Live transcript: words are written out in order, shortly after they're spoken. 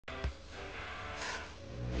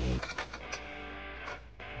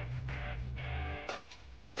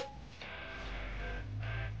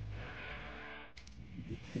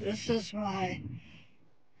This is my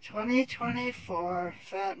 2024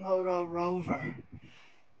 Phatmoto Rover.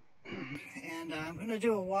 And I'm going to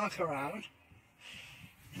do a walk around.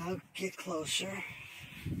 I'll get closer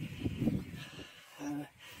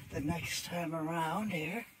the next time around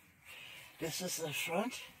here. This is the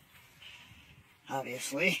front,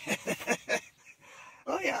 obviously.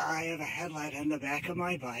 Oh yeah, I have a headlight on the back of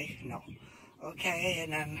my bike. No. Okay,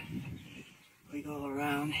 and then we go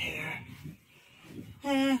around here.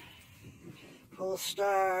 Full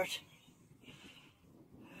start.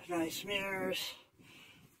 Nice mirrors.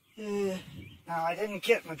 Now I didn't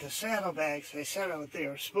get with the saddlebags. They said they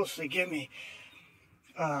were supposed to give me,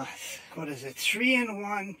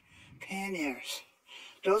 3-in-1 Paniers.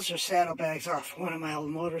 Those are saddlebags off one of my old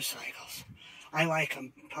motorcycles. I like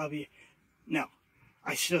them. Probably, no.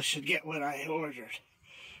 I still should get what I ordered,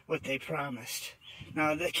 what they promised.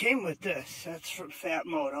 Now they came with this. That's from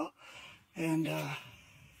Phatmoto, and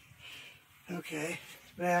okay,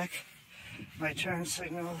 back my turn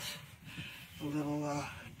signals, a little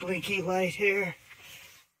blinky light here,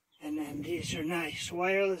 and then these are nice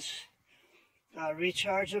wireless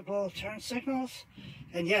rechargeable turn signals.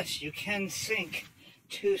 And yes, you can sync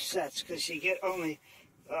 2 sets because you get only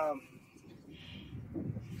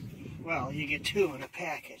well, you get 2 in a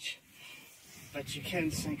package, but you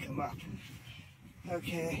can sync them up.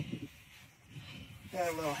 Okay,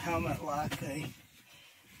 got a little helmet lock thing.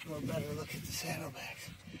 A little better look at the saddlebags.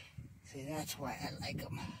 See, that's why I like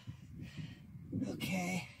them.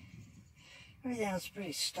 Okay, everything else is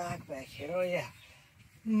pretty stock back here. Oh yeah,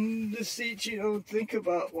 the seats you don't think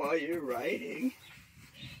about while you're riding.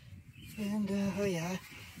 And oh yeah,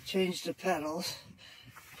 changed the pedals.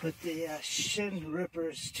 Put the Shin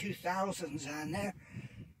Rippers 2000s on there.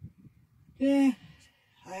 Yeah,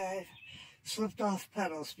 I've slipped off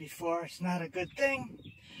pedals before. It's not a good thing.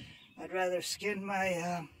 I'd rather skin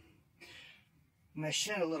my my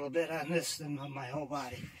shin a little bit on this than on my whole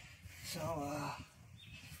body. So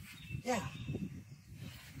yeah.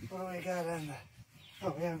 What do we got on the?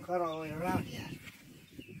 Oh, we haven't got all the way around yet.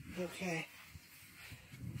 Okay.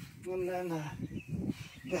 And then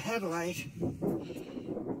the headlight.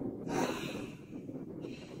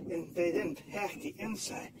 And they didn't pack the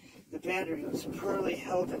inside. The battery was poorly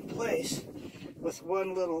held in place with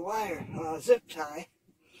one little wire, zip tie,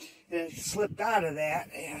 and it slipped out of that.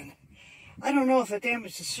 And I don't know if it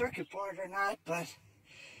damaged the circuit board or not, but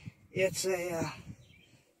it's a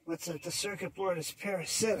the circuit board is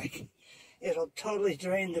parasitic. It'll totally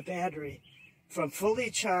drain the battery from fully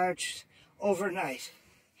charged overnight.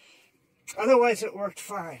 Otherwise, it worked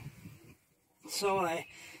fine. So I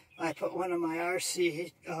put one of my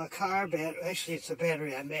RC car battery, actually it's a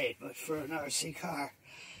battery I made, but for an RC car,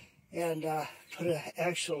 and put an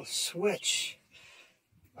actual switch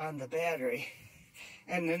on the battery.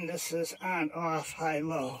 And then this is on, off, high,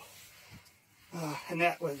 low. And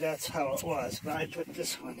that's how it was, but I put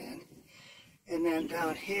this one in. And then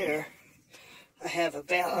down here, I have a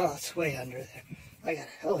balance. Oh, it's way under there.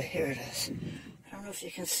 Oh, here it is. I don't know if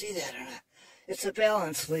you can see that or not. It's a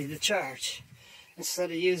balance lead to charge,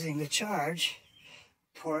 instead of using the charge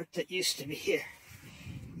port that used to be here.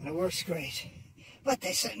 And it works great. But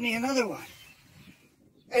they sent me another one.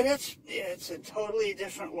 And it's a totally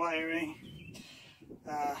different wiring.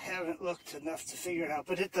 Haven't looked enough to figure it out,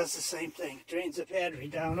 but it does the same thing. Drains the battery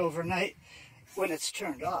down overnight when it's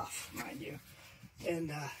turned off, mind you.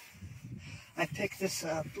 And I picked this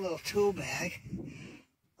little tool bag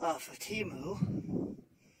off of Temu,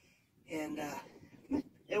 and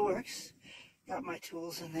it works. Got my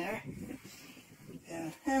tools in there,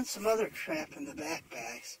 and some other crap in the back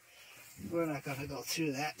bags. We're not going to go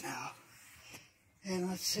through that now.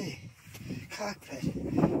 And let's see, cockpit.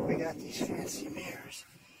 We got these fancy mirrors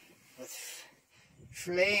with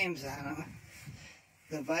flames on them.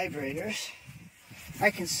 The vibrators.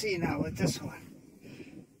 I can see now with this one.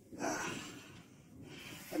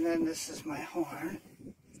 And then this is my horn.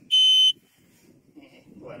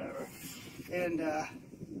 Whatever. And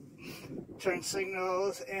turn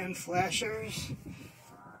signals and flashers.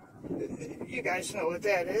 You guys know what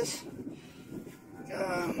that is.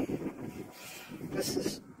 This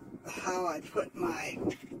is how I put my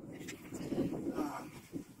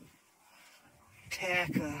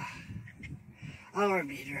TAC hour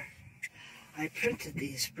meter. I printed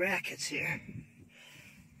these brackets here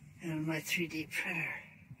in my 3D printer,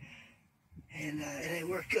 and they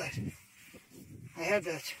work good. I had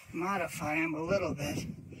to modify them a little bit.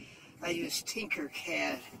 I use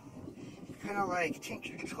TinkerCad, kind of like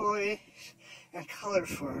Tinker Toys and Color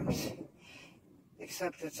Forms,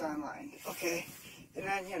 except it's online. Okay, and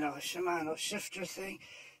then, you know, a Shimano shifter thing.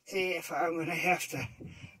 See, if I'm going to have to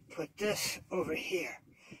put this over here.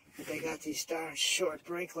 But they got these darn short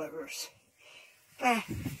brake levers.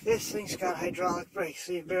 This thing's got hydraulic brakes,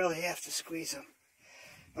 so you barely have to squeeze them.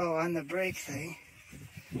 Oh, on the brake thing,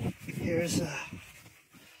 here's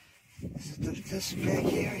this back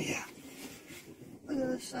here? Yeah. Look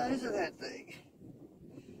at the size of that thing.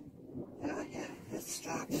 Yeah, it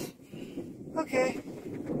stops. Okay,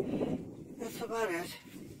 that's about it.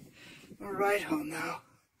 We'll ride home now.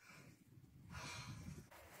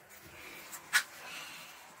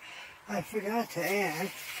 I forgot to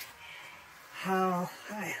add how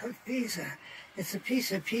I hooked these on. It's a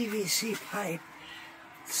piece of PVC pipe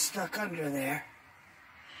stuck under there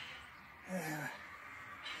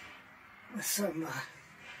with some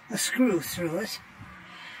a screw through it,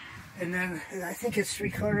 and then I think it's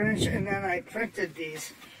 3/4 inch, and then I printed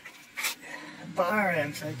these bar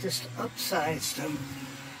ends. I just upsized them,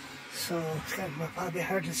 so it's kind of probably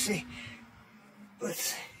hard to see,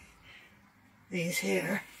 but these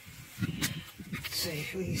here. Let's see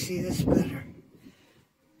if we can see this better.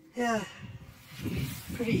 Yeah,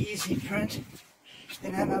 pretty easy print.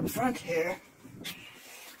 And then up front here,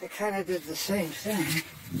 I kind of did the same thing,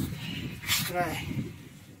 but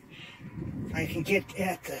I can get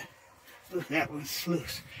at the, ooh, that one's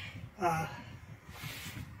loose. Oh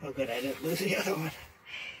good, I didn't lose the other one.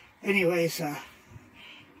 Anyways,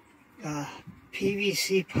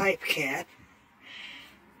 PVC pipe cap,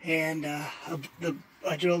 and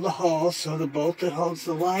I drilled the hole so the bolt that holds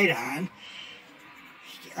the light on,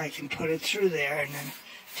 I can put it through there, and then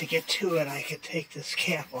to get to it I could take this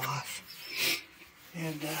cap off,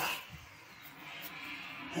 and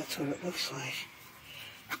that's what it looks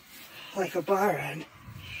like a bar end,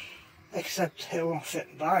 except it won't fit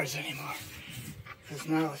in bars anymore because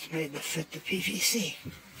now it's made to fit the PVC.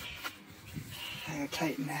 I gotta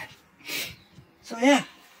tighten that. So yeah,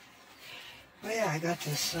 oh yeah, I got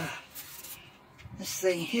this this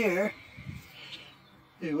thing here,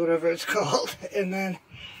 whatever it's called, and then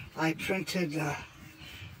I printed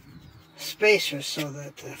spacers so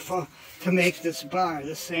that to make this bar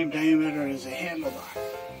the same diameter as a handlebar.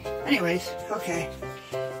 Anyways, okay,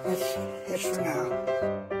 that's it for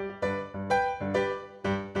now.